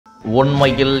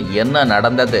உண்மையில் என்ன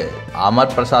நடந்தது?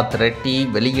 அமர் பிரசாத் ரெட்டி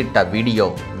வெளியிட்ட வீடியோ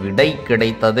விடை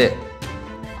கிடைத்தது.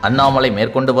 அண்ணாமலை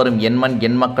மேற்கொண்டு வரும் எண்மண்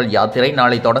எண்மக்கள் யாத்திரை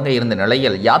நாளை தொடங்க இருந்த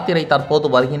நிலையில் யாத்திரை தற்போது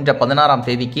வருகின்ற 16ஆம்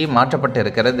தேதிக்கு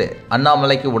மாற்றப்பட்டிருக்கிறது.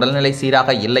 அண்ணாமலைக்கு உடல்நிலை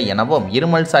சீராக இல்லை எனவும்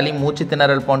இருமல், சளி, மூச்சு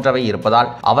திணறல் போன்றவை இருப்பதால்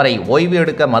அவரை ஓய்வு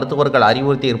எடுக்க மருத்துவர்கள்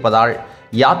அறிவுறுத்தி இருப்பதால்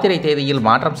யாத்திரை தேதியில்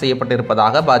மாற்றம்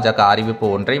செய்யப்பட்டிருப்பதாக பாஜக அறிவிப்பு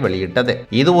ஒன்றை வெளியிட்டது.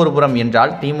 இது ஒருபுறம்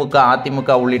என்றால், திமுக,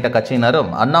 அதிமுக உள்ளிட்ட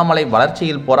கட்சியினரும் அண்ணாமலை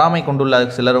வளர்ச்சியில் பொறாமை கொண்டுள்ள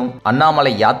சிலரும்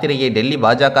அண்ணாமலை யாத்திரையை டெல்லி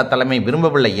பாஜக தலைமை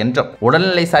விரும்பவில்லை என்றும்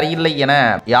உடல்நிலை சரியில்லை என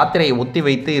யாத்திரையை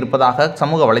ஒத்திவைத்து இருப்பதாக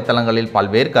சமூக வலைதளங்களில்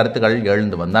பல்வேறு கருத்துக்கள்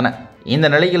எழுந்து வந்தன. இந்த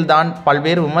நிலையில்தான்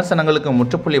பல்வேறு விமர்சனங்களுக்கு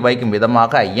முற்றுப்புள்ளி வைக்கும்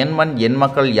விதமாக எண்மண்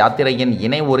எண்மக்கள் யாத்திரையின்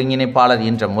இணை ஒருங்கிணைப்பாளர்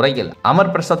என்ற முறையில் அமர்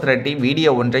பிரசாத் ரெட்டி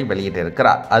வீடியோ ஒன்றை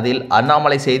வெளியிட்டிருக்கிறார். அதில்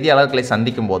அண்ணாமலை செய்தியாளர்களை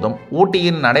சந்திக்கும் போதும்,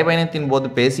 ஊட்டியின் நடைபயணத்தின் போது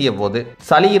பேசிய போது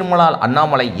சளி இருமலால்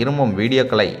அண்ணாமலை இருமும்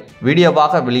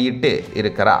வீடியோவாக வெளியிட்டு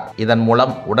இருக்கிறார். இதன்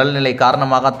மூலம் உடல்நிலை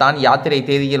காரணமாகத்தான் யாத்திரை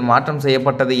தேதியில் மாற்றம்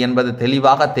செய்யப்பட்டது என்பது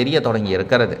தெளிவாக தெரிய தொடங்கி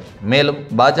இருக்கிறது. மேலும்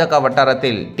பாஜக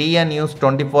வட்டாரத்தில் TN News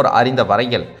 24 அறிந்த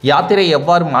வரையில் யாத்திரை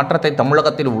எவ்வாறு மாற்றத்தை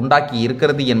தமிழகத்தில் உண்டாக்கி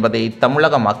இருக்கிறது என்பதை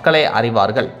தமிழக மக்களே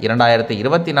அறிவார்கள்.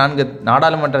 2024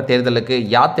 நாடாளுமன்ற தேர்தலுக்கு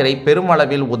யாத்திரை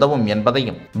பெருமளவில் உதவும்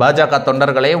என்பதையும் பாஜக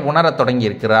தொண்டர்களே உணரத்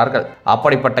தொடங்கியிருக்கிறார்கள்.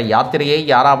 அப்படிப்பட்ட யாத்திரையை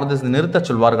யாராவது நிறுத்தச்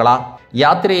சொல்வார்களா?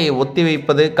 யாத்திரையை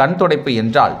ஒத்திவைப்பது கண் துடைப்பு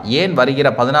என்றால் ஏன் வருகிற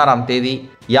 16ஆம் தேதி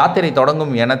யாத்திரை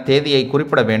தொடங்கும் என தேதியை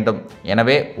குறிப்பிட வேண்டும்?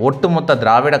 எனவே ஒட்டுமொத்த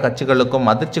திராவிட கட்சிகளுக்கும்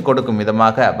அதிர்ச்சி கொடுக்கும்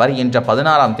விதமாக வருகின்ற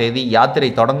 16ஆம் தேதி யாத்திரை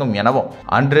தொடங்கும் எனவும்,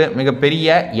 அன்று மிகப்பெரிய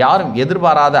யாரும்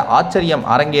எதிர்பாராத ஆச்சரியம்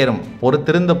அரங்கேறும்,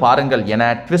 பொறுத்திருந்து பாருங்கள் என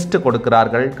ட்விஸ்ட்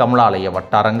கொடுக்கிறார்கள் கமலாலய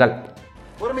வட்டாரங்கள்.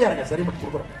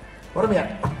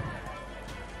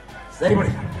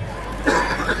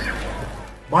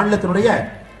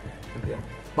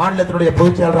 மாநிலத்தினுடைய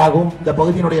பொதுச் செயலராகவும் இந்த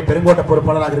பகுதியினுடைய பெருங்கோட்ட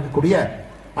பொறுப்பாளராக இருக்கக்கூடிய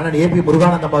அண்ணன் AP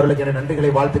முருகானந்தம் அவர்களுக்கு என நன்றிகளை,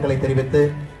 வாழ்த்துக்களை தெரிவித்து,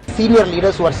 senior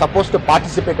leaders who are supposed to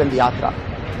participate in the yatra,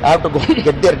 I have to go and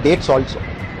get their dates also.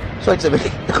 So it's a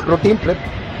very routine trip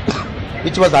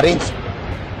which was arranged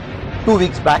 2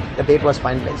 weeks back. The date was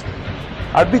finalized.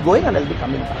 I'll be going and I'll be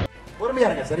coming back.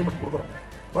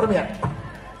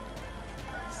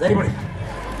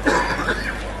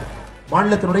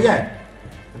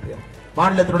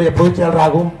 மாநிலத்தினுடைய பொதுச்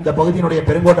செயலராகவும் இந்த பகுதியினுடைய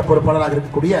பெருங்கோட்ட பொறுப்பாளராக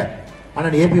இருக்கக்கூடிய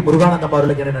அண்ணன் AP Muruganandam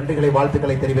அவர்களுக்கு என நன்றிகளை,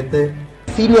 வாழ்த்துக்களை தெரிவித்து,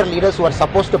 senior leaders who are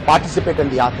supposed to participate in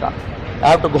the yatra,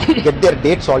 I have to go and get their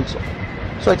dates also.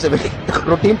 So it's a very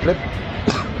routine trip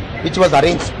which was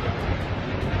arranged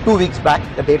 2 weeks back.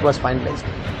 The date was finalized.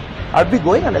 I'll be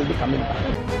going and I'll be coming back.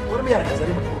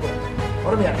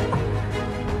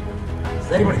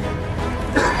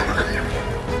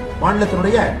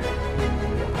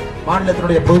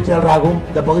 மாநிலத்தினுடைய பொதுச் செயலராகவும்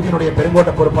இந்த பகுதியினுடைய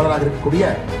பெருங்கோட்ட பொறுப்பாளராக இருக்கக்கூடிய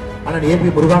அண்ணன் AP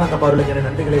Muruganandam அவர்களுக்கு என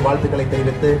நன்றிகளை, வாழ்த்துக்களை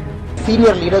தெரிவித்து,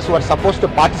 senior leaders who are supposed to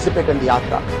participate in the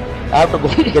yatra, I have to go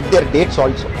and get their dates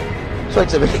also. So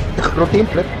it's a very routine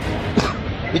trip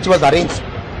which was arranged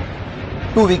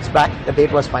 2 weeks back. The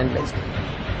date was finalized.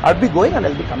 I'll be going and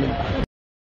I'll be coming back.